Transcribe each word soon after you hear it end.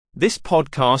This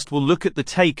podcast will look at the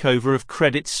takeover of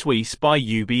Credit Suisse by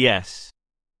UBS.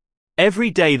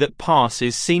 Every day that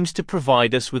passes seems to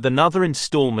provide us with another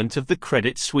installment of the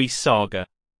Credit Suisse saga.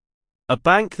 A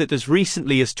bank that as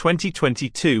recently as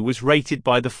 2022 was rated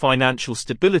by the Financial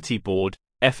Stability Board,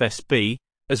 FSB,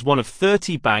 as one of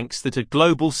 30 banks that are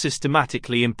global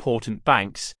systematically important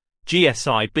banks,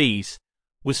 GSIBs,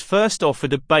 was first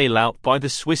offered a bailout by the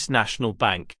Swiss National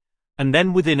Bank, and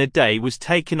then within a day was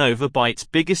taken over by its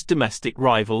biggest domestic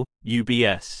rival,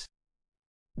 UBS.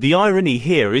 The irony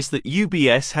here is that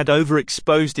UBS had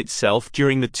overexposed itself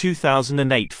during the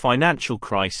 2008 financial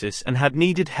crisis and had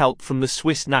needed help from the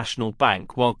Swiss National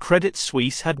Bank, while Credit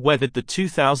Suisse had weathered the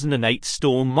 2008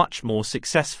 storm much more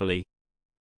successfully.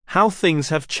 How things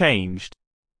have changed.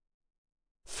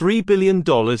 $3 billion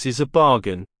is a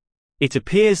bargain. It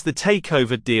appears the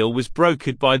takeover deal was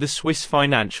brokered by the Swiss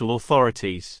financial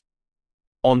authorities.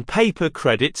 On paper,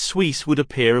 Credit Suisse would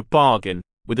appear a bargain,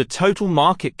 with a total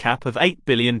market cap of $8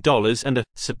 billion and a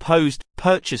supposed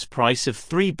purchase price of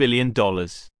 $3 billion.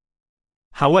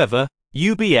 However,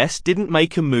 UBS didn't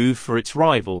make a move for its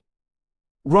rival.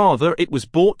 Rather, it was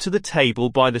brought to the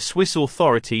table by the Swiss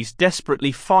authorities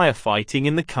desperately firefighting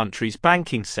in the country's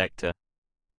banking sector.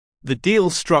 The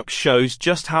deal struck shows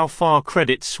just how far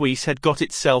Credit Suisse had got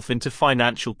itself into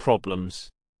financial problems.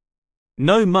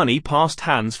 No money passed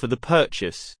hands for the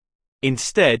purchase.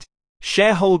 Instead,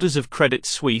 shareholders of Credit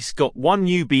Suisse got one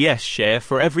UBS share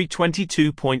for every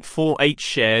 22.48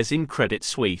 shares in Credit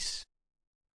Suisse.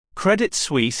 Credit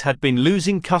Suisse had been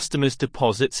losing customers'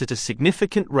 deposits at a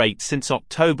significant rate since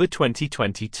October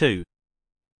 2022.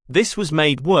 This was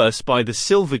made worse by the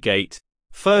Silvergate,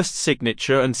 First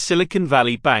Signature and Silicon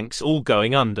Valley banks all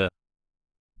going under.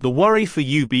 The worry for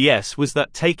UBS was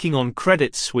that taking on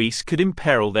Credit Suisse could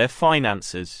imperil their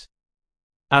finances.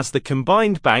 As the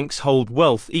combined banks hold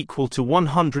wealth equal to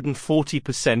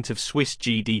 140% of Swiss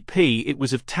GDP, it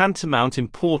was of tantamount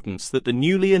importance that the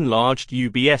newly enlarged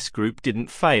UBS group didn't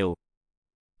fail.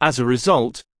 As a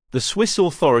result, the Swiss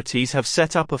authorities have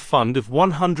set up a fund of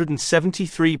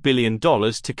 $173 billion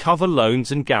to cover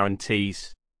loans and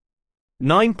guarantees.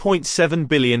 $9.7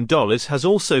 billion has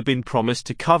also been promised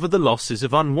to cover the losses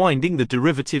of unwinding the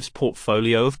derivatives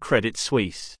portfolio of Credit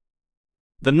Suisse.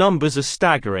 The numbers are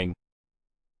staggering.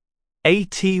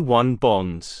 AT1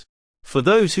 bonds. For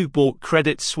those who bought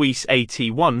Credit Suisse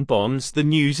AT1 bonds, the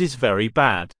news is very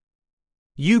bad.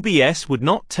 UBS would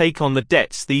not take on the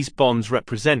debts these bonds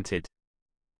represented.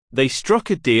 They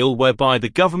struck a deal whereby the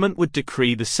government would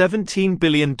decree the $17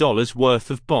 billion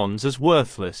worth of bonds as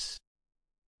worthless.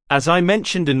 As I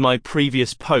mentioned in my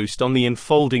previous post on the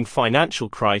unfolding financial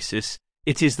crisis,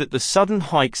 it is that the sudden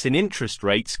hikes in interest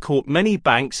rates caught many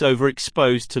banks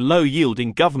overexposed to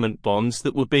low-yielding government bonds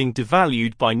that were being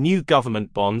devalued by new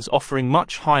government bonds offering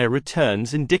much higher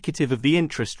returns indicative of the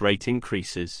interest rate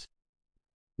increases.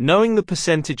 Knowing the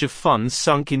percentage of funds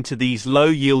sunk into these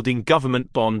low-yielding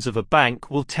government bonds of a bank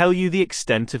will tell you the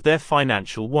extent of their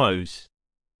financial woes.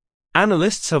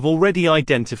 Analysts have already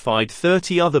identified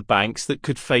 30 other banks that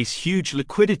could face huge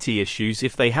liquidity issues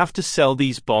if they have to sell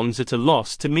these bonds at a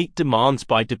loss to meet demands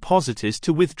by depositors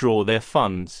to withdraw their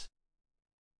funds.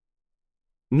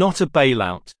 Not a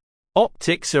bailout.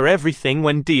 Optics are everything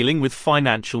when dealing with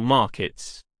financial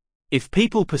markets. If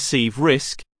people perceive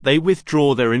risk, they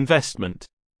withdraw their investment.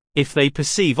 If they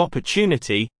perceive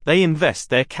opportunity, they invest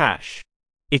their cash.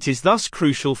 It is thus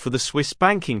crucial for the Swiss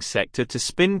banking sector to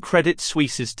spin Credit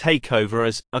Suisse's takeover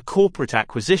as a corporate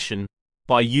acquisition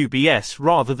by UBS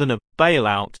rather than a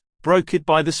bailout brokered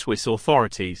by the Swiss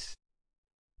authorities.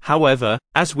 However,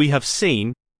 as we have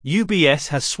seen, UBS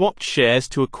has swapped shares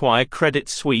to acquire Credit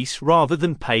Suisse rather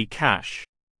than pay cash.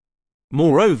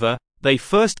 Moreover, they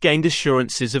first gained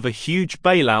assurances of a huge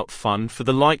bailout fund for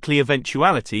the likely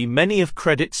eventuality many of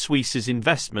Credit Suisse's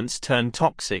investments turn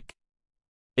toxic.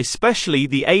 Especially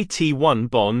the AT1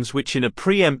 bonds, which in a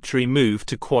preemptory move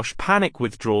to quash panic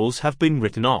withdrawals have been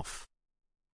written off.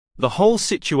 The whole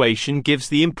situation gives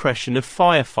the impression of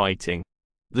firefighting.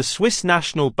 The Swiss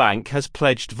National Bank has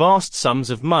pledged vast sums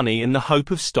of money in the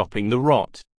hope of stopping the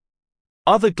rot.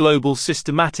 Other global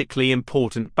systematically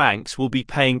important banks will be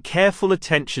paying careful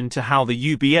attention to how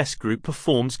the UBS group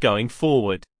performs going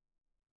forward.